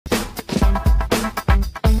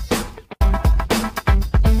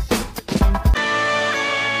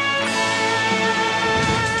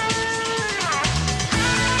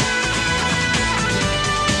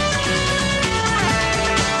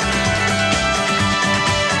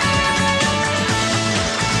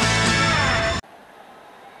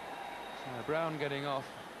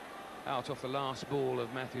out off the last ball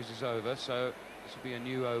of Matthews' over, so this will be a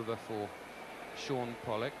new over for Sean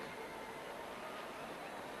Pollock.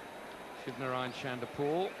 Shivnarine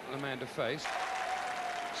Chanderpaul, the man to face.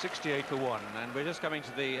 68 for 1, and we're just coming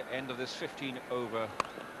to the end of this 15-over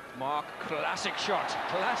mark. Classic shot,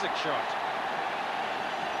 classic shot.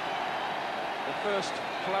 The first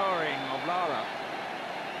flowering of Lara.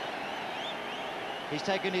 He's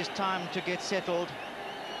taken his time to get settled.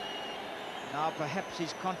 Now perhaps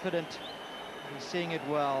he's confident. He's seeing it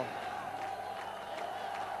well.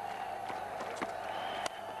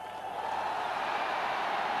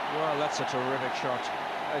 Well, that's a terrific shot.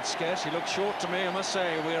 It scarcely looked short to me, I must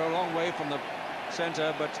say. We're a long way from the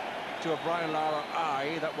centre, but to a Brian Lara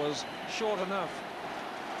eye, that was short enough.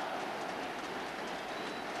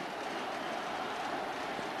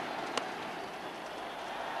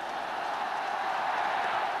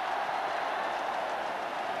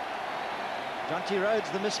 Jonty Rhodes,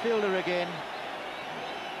 the misfielder again.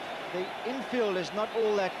 The infield is not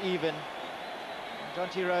all that even.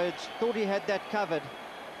 Jonty Rhodes thought he had that covered.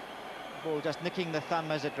 The ball just nicking the thumb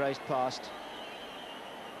as it raced past.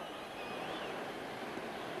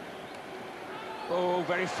 Oh,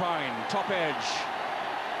 very fine. Top edge.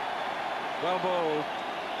 Well bowled,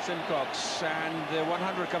 Symcox. And the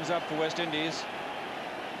 100 comes up for West Indies.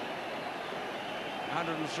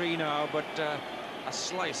 103 now, but a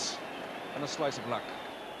slice. And a slice of luck.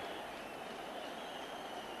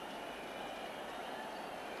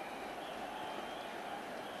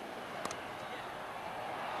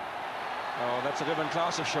 Oh, that's a different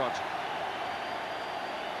class of shot.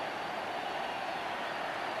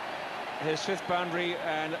 His 5th boundary,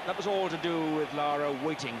 and that was all to do with Lara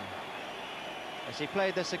waiting. As he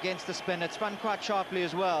played this against the spin, it spun quite sharply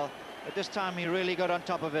as well, but this time he really got on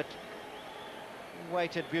top of it.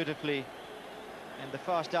 Waited beautifully. And the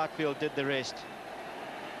fast outfield did the rest.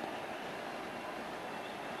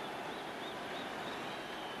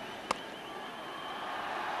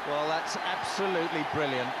 Well, that's absolutely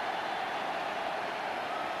brilliant.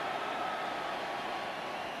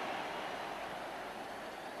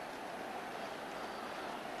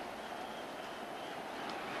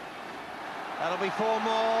 That'll be 4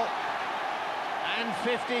 more. And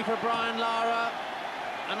 50 for Brian Lara.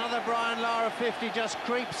 Another Brian Lara 50 just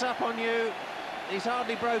creeps up on you. He's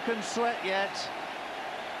hardly broken sweat yet.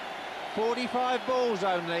 45 balls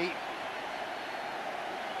only.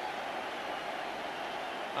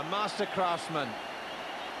 A master craftsman.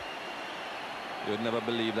 You'd never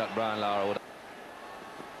believe that Brian Lara would.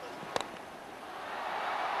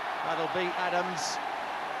 That'll beat Adams.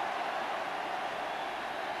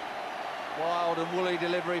 Wild and woolly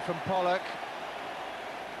delivery from Pollock.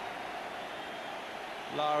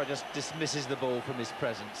 Lara just dismisses the ball from his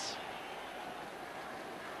presence.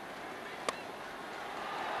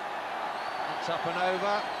 It's up and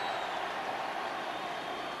over.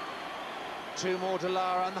 2 more to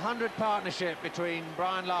Lara, and the 100 partnership between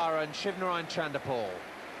Brian Lara and Shivnarine Chanderpaul.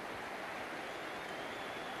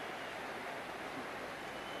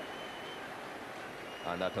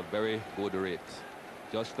 And at a very good rate.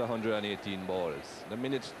 Just 118 balls. The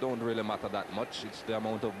minutes don't really matter that much. It's the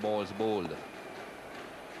amount of balls bowled.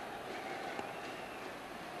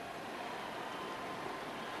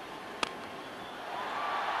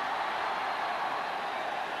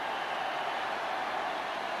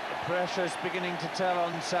 Pressure's beginning to tell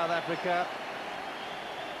on South Africa.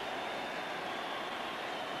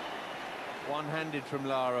 One-handed from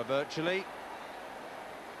Lara, virtually.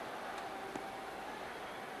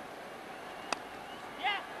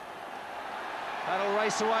 Yeah. That'll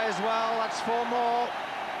race away as well. That's 4 more.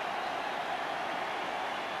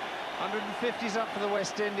 150's up for the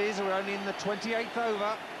West Indies. We're only in the 28th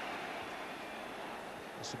over.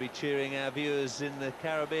 This will be cheering our viewers in the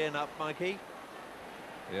Caribbean up, Mikey.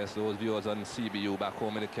 Yes, those viewers on CBU back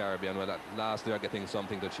home in the Caribbean, well, at last they are getting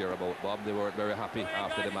something to cheer about. Bob, they were very happy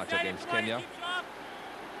after the match against Kenya.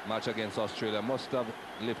 Match against Australia must have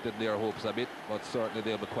lifted their hopes a bit, but certainly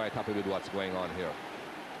they'll be quite happy with what's going on here.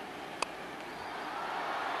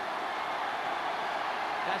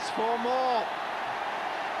 That's 4 more.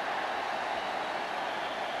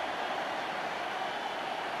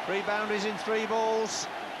 Three boundaries in 3 balls.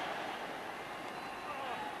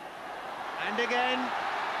 And again.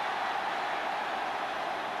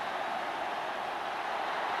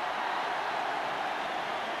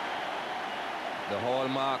 The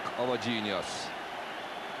hallmark of a genius.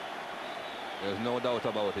 There's no doubt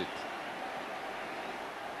about it.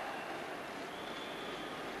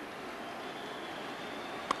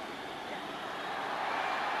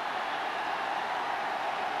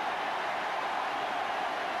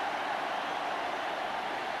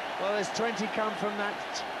 Well, there's 20 come from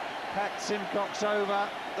that Pat Symcox over.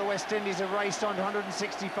 The West Indies have raced on to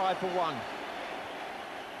 165 for 1.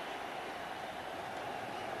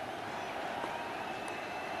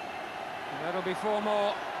 That'll be 4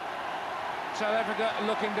 more. South Africa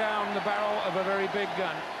looking down the barrel of a very big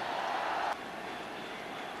gun.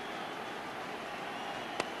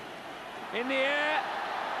 In the air,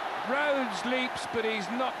 Rhodes leaps, but he's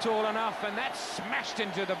not tall enough, and that's smashed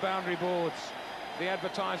into the boundary boards, the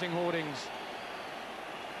advertising hoardings.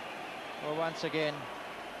 Well, once again,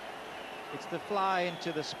 it's the fly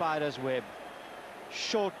into the spider's web.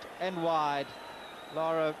 Short and wide.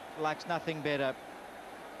 Lara likes nothing better.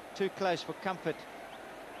 Too close for comfort,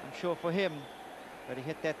 I'm sure, for him, but he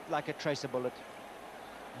hit that like a tracer bullet.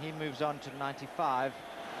 He moves on to 95.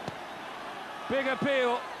 Big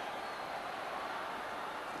appeal.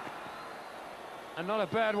 And not a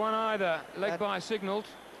bad one either. Leg by signalled.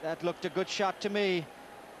 That looked a good shot to me.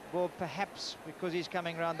 Well, perhaps because he's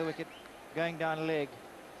coming round the wicket, going down leg.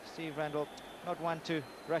 Steve Randall, not one to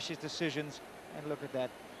rush his decisions. And look at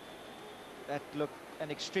that. That looked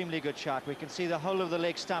an extremely good shot. We can see the whole of the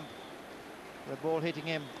leg stump. The ball hitting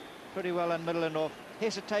him pretty well on middle and off.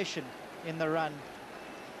 Hesitation in the run,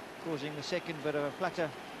 causing the second bit of a flutter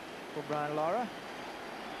for Brian Lara.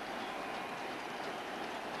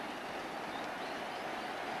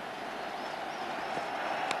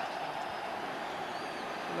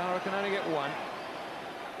 Lara can only get 1.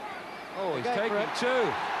 Oh, he's taking it. 2.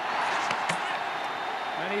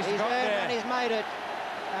 And he's got there. And he's made it.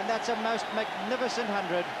 And that's a most magnificent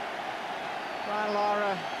 100. Brian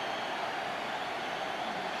Lara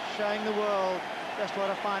showing the world just what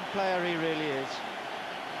a fine player he really is.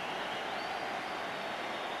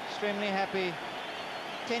 Extremely happy.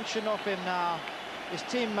 Tension off him now. His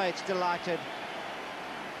teammates delighted.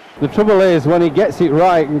 The trouble is, when he gets it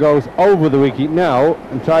right and goes over the wicket now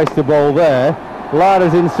and tries to bowl there,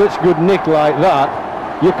 Lara's in such good nick like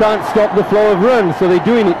that, you can't stop the flow of runs, so they're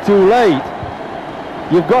doing it too late.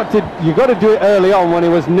 You've got to do it early on when he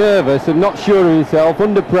was nervous and not sure of himself,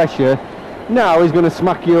 under pressure. Now he's going to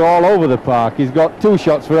smack you all over the park. He's got 2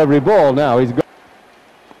 shots for every ball now. He's got.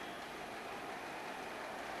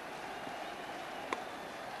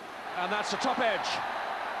 And that's the top edge.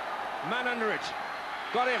 Man under it.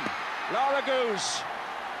 Got him. Lara goes.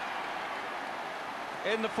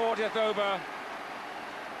 In the 40th over.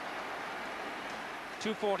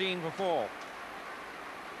 214 for 4.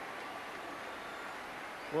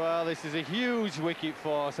 Well, this is a huge wicket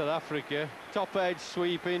for South Africa. Top edge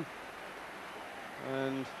sweeping.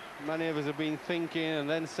 And many of us have been thinking and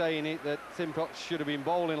then saying it that Symcox should have been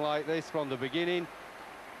bowling like this from the beginning.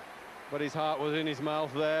 But his heart was in his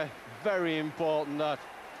mouth there. Very important that.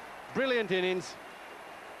 Brilliant innings.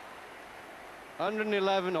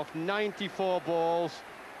 111 off 94 balls.